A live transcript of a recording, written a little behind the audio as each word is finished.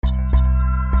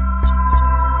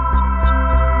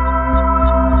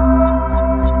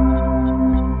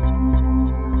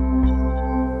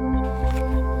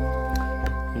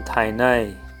Thái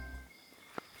nay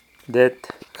det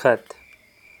khát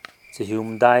chỉ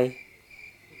hùm đai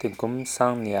từng cúm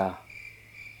sang nhà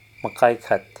makai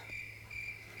khát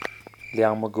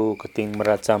liang magu kating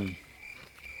maracham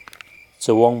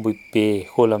chawang bui pe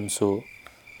kholam su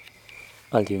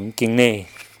alium king ne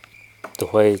to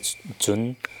hoi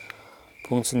chun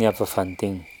phung sanya pa fan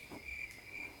ting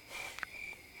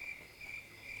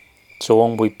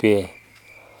chawang bui pe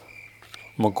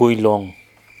magui long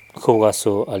khoga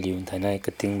so alium thainai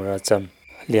kating maracham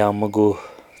liang magu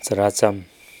characham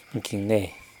king ne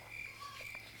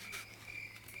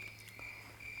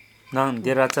nang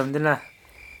diracham dina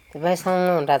Vai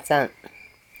sang ra chan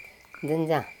din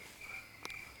ja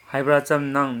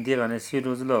Hybracham nang dia gane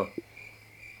siru zlo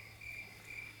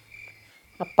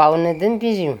a pau ne din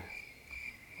bi ju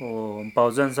o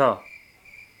paujan sa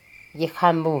ye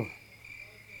khan bu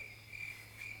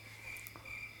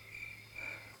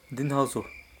din hausu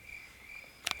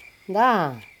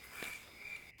da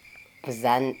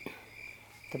zan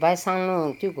vai sang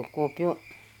no tu ko pyo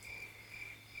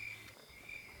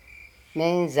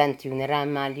men zan tu ne ra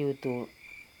ma liu tu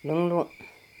lung lu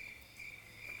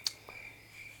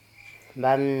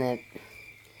bam ne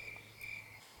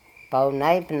pau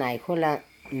nai pnai khola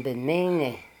be men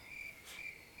ne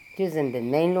tu zan be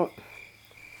men lu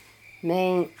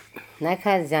men nai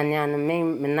kha zan ya ne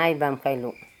men nai bam kai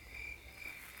lu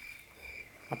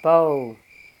a pau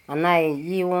anai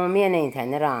yi wo mien ne thai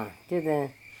ne ra tu de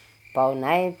pau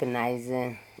nai pnai ze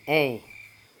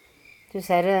tu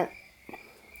sa re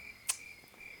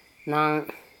nang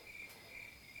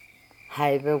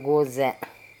hai be go ze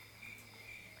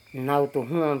nau tu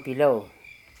huang pi lo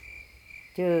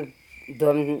tu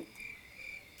dom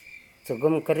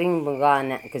chugum kring banga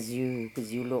na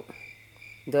kzu lo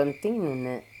dom ting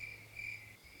ne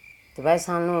tu bai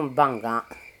san lo banga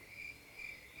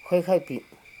khoi khai pi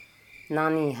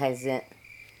nani hai ze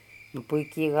pui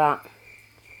ki ga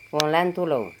won lan tu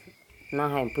lo na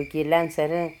hai pui ki lan sa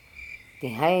re ti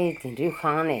hai ti ru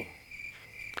khang ne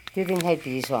tu ding hai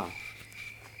pi so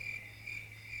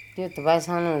tu bai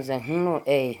san lo ze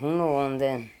hung lo won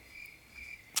de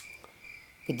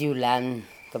cái điều làm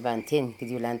các bạn thiên cái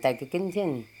điều làm tại cái kinh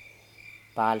thiên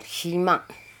bà khí mạng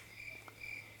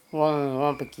wong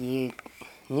wong bị kỳ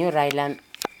nhiều rai làm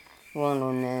wong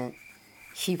luôn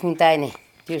khí phun tay này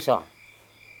chưa xong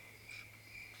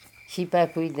khí bay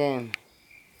pui đen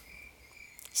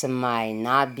sớm mai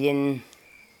na biên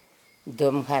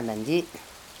đom khai bản gì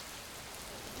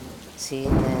xin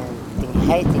tình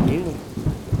hay tình yêu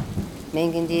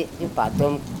mình cái gì cứ bảo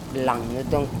đom lằng nó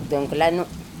đom cái lá nó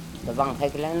bang khai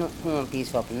cái nó không bị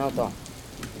sập nó to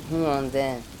không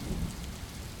để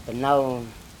nào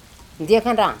dia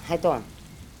kan rang hai to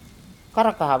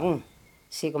karak ka bu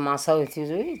si ko ma sau thì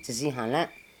rồi chỉ gì hẳn là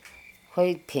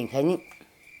hơi phiền khai nhỉ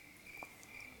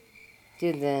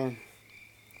chứ de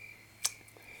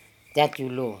ja chu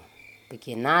lo bị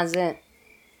cái na ze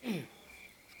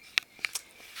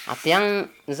à tiếng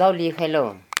giao li khai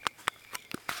lo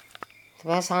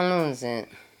và sang luôn ze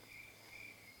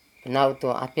nào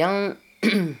to apiang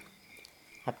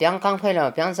kang phai lo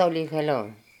apiang zau li khai lo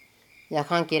ya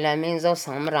khang ki la men zau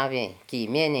sang ra be ki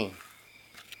me ne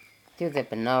tu de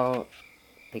penau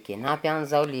be ki na apiang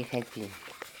zau li khai pi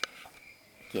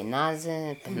ki na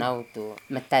ze penau tu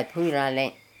matai phui ra le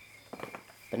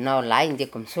penau lai inde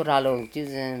kum su ra lo tu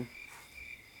ze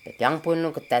be piang pun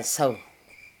lo ka ta sau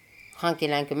khang ki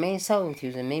la ke men sau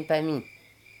tu ze men pa mi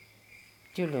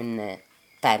tu lo ne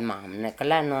tai ma ne ka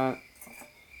la no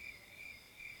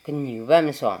cái nhiều vậy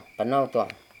mà sao, bạn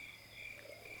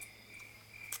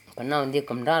nào đi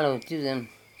cầm ra rồi chứ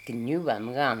cái nhiều vậy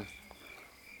mà gan,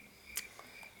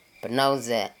 bạn nào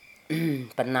giờ,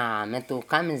 bạn nào mà tụ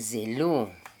cam dễ luôn,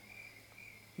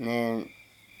 nè,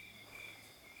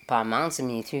 bà mang xem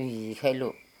như thế khai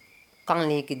luôn, căng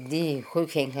lên cái đi khơi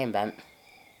khen khen bạn,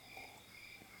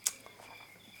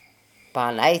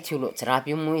 bà lại chịu luôn, chả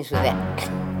biết mua số đấy,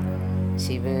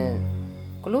 chỉ về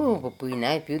kalau bapui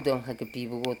naik piu dong hak pi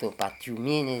bu to pa chu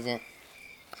mi ne je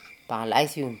pa lai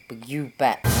siu pu yu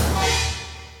pa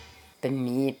pe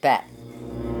mi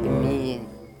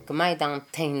kemai dang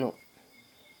theng lo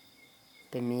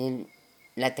pe mi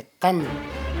la te kan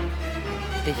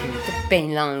pe yu te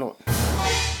pen lang lo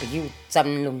pe yu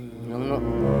cham lung lo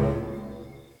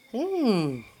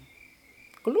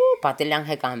kalau pa te lang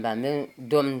hai kan ba me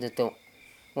dom de to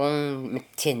wong me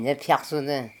chen je phyak su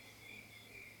de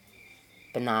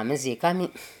bana me gì cả mi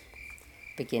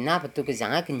bị cái na bắt tu cái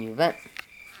giang cái nhiều vậy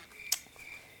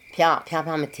phia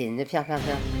mà tiền de phia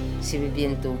si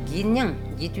bien tu gin nhang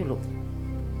gi tu lu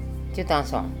chứ ta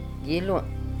sao gi lu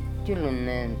chứ lu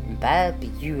ne ba bị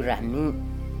yu ra mi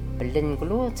belin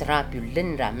gulu cerah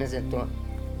belin ramen itu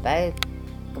baik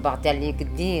kebaktian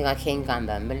gede ngakheng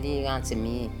kamba meli ngan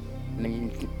semi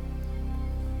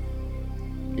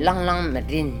lang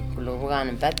merin gulu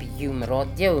kan babi yu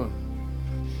merotyo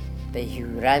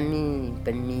bayu rami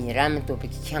bemi ram tu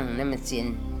pikyang na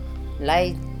mesin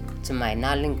lai cemai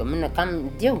naling ke mana kam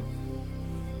dio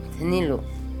ni lo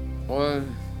wong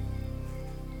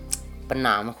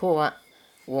penam ko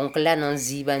wong klan on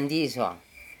zibandi so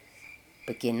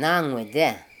pekinang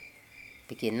wede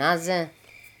pekinaza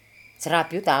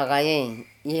terapi ta ga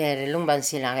ye lung ban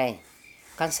sila ga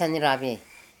kan sani rabi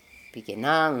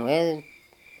pekinang we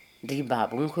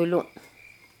riba bung khulu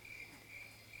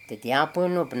te dia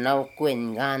no penau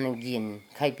kuen gan gin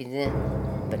khai pi de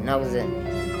penau ze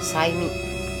sai mi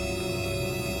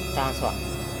ta so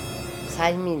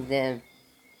sai mi de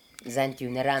zan tu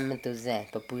na ram to ze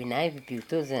pa pu nai pi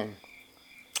to ze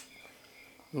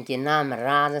nke nam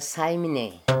ra za sai mi ne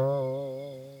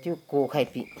tu ko khai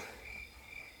pi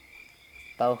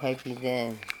pau khai pi de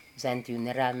zan tu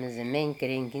na ram ze men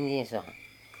kering kin ye so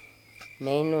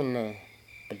men no na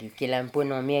pali kilam pu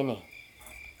no me ne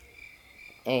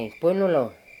pues no lo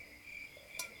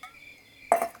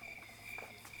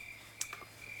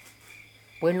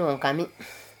pues no kami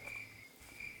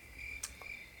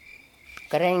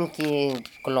keren ki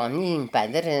koloni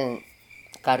padre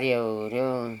kario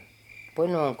rio pues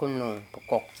no kuno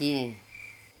pokoki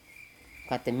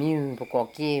katemiu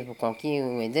pokoki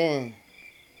wede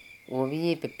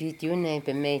obi pepi tiune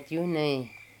pe me tiune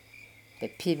pe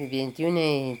pi bien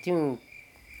tiune tu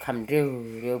kam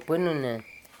rio pues no na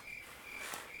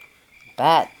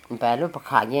ba lo pa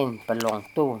kha yen pa long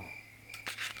tu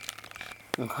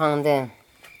khang de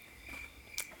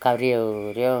ka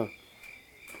rio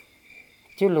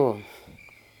chu lu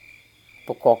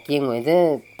po ko ki ngwe de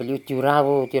plu chu ra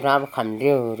bu kham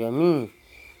rio mi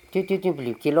chu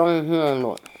plu ki long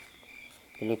no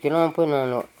plu ki long po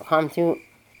no kham chu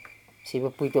si bu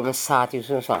pu to ma sa chu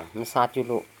so ma sa chu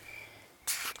lu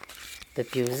pe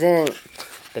piu ze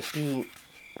pe pi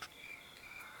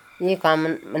ye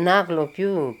kam nak lo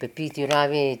piu pe pi tu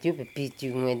rave tu pe pi tu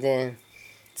ngede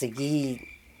tsigi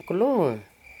klo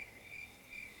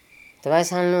twa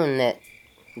san no ne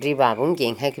riba bun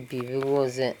gen ha ke pi wo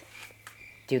ze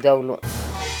tu dau lo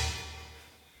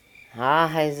ha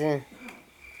hai ze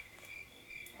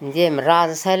nje mra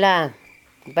sa la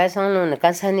ba san no ne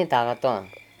kan san ni ta ga to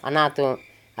ana to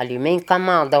ali men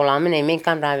kama dau la men men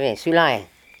kan rave su lai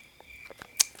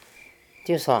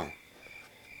tu so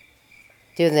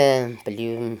tu de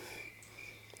pelu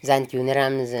zan tu ne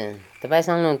ram ze te ba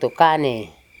sang non to ka ne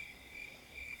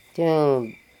tu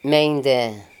main de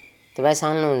te ba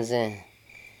sang non ze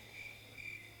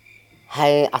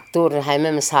hai atur hai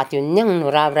mem sa tu nyang no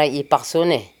ra bra I pak so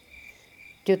ne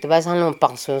tu te ba sang non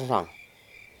pak so sang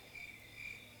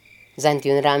zan tu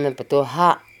ne ram pe to ha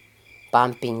pam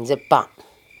ping ze pa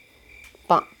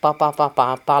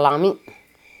lang mi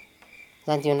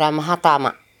zan tu ram ha ta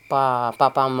ma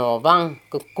pa mo bang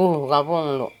ku ga bong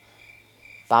lo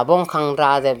pa bong khang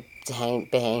ra de hai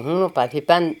pe hu pa phi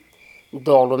pan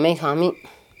do lo me khang mi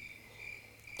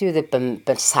tu de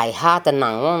pen sai ha ta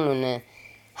nang wong lo ne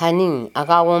ha ning a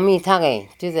ga wong mi tha ge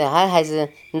tu de hai ze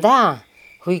da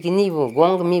hui ki ni bu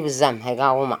gong mi bu zam hai ga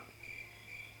wo ma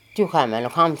tu khai ma lo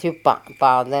kham tu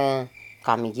pa de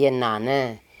ka mi gen na ne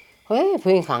hoi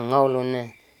phui khang ngau lo ne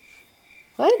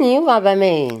hoi ni wa ba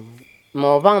me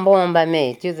mo bang bong ba me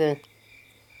tu de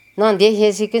non de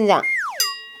he si kin ja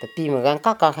pe pi mo gan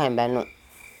ka khai ba no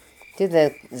tu de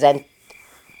zan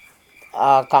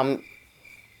kam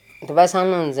tu ba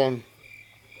sang non zen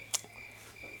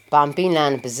pam pin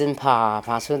nan pe zin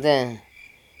pa so de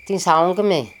tin sa ong ke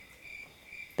me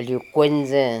pe liu kwen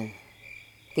ze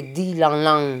ke di lang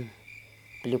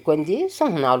pe liu kwen di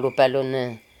song na lu pa lo ne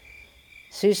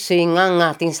si nga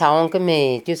tin sa ong ke me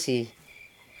tu si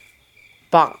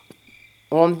pa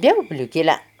om biao pe liu ke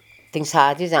la tin sa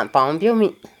tu ja pa om biao mi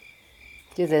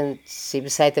tu de si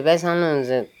sai te ba sang non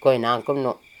ze ko na kom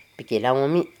no pe ke la om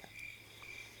mi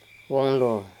wong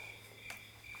lo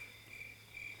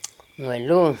ngồi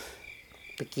luôn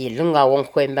bị kỳ luôn ngào wong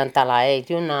khuyên ban ta lại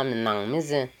chú nam nặng mới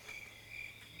giờ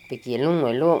bị kỳ luôn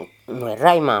ngồi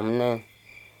rai mà nè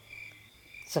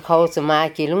sao khâu sao mai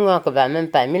kỳ luôn ngào các bạn mình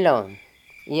phải mới lo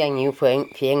ý anh nhiều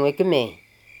phiền với cái mẹ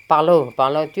bao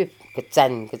lâu chú cái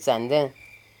chân đó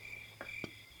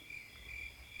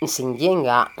sinh viên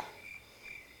cả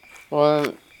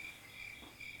wong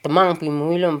tầm mang bị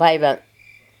mũi luôn bay bạn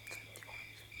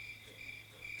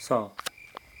so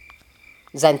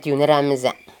zan tu ne ram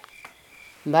za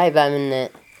bai ba men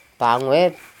pa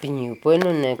ngwe pinyu po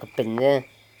no ne ka pen ne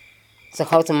sa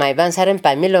khau sa mai ban sa ren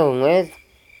pa mi lo ngwe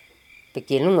不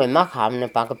给弄我妈看呢，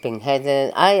把个病孩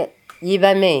子哎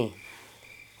100枚，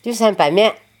就300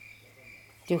面，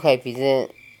就还比这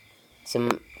什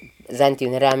么咱丢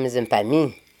那他们是白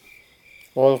米，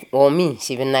黄米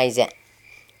是不那一只，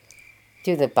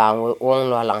就是把我黄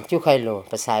罗浪就开罗，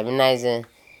不是不那一只，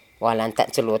我浪打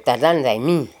这罗打咱来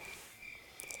米，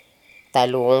打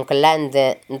罗个烂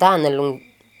的，打那龙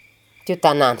就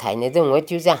打南台那种我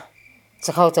就这样，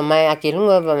之后怎么呀给弄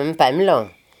个我们白米了。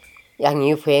yang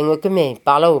nhiều phê ngồi cái mày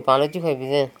bao lâu chứ phải bây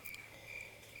giờ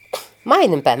mai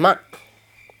nên phải mắc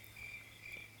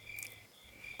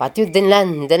bà chú đến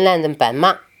lên nên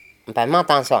phải mắc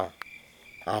tăng số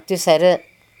chú sai đó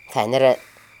thay nữa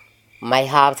mai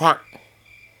học thà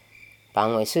bà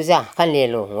ngồi suy ra khăn lìa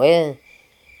luôn ngồi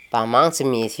bà mang cho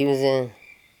mình thiếu gì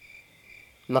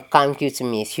mà cam cứu cho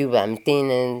mình thiếu bà mình tin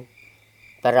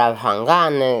bà ra hàng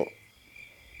gan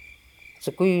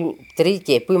cúi tri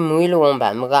chế bự mũi luôn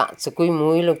bà mà gạ cúi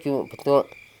mũi luôn kêu bữa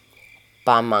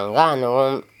bà mang gan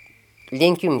nó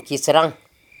liên kêu mình kisarang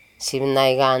xin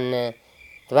này gan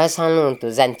tôi sang luôn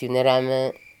tôi dành cho người làm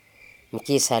mình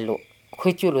kisar luôn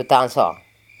khui chu luôn tăng số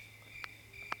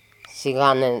xin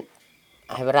gan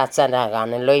hay bữa ra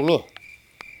gan lôi mi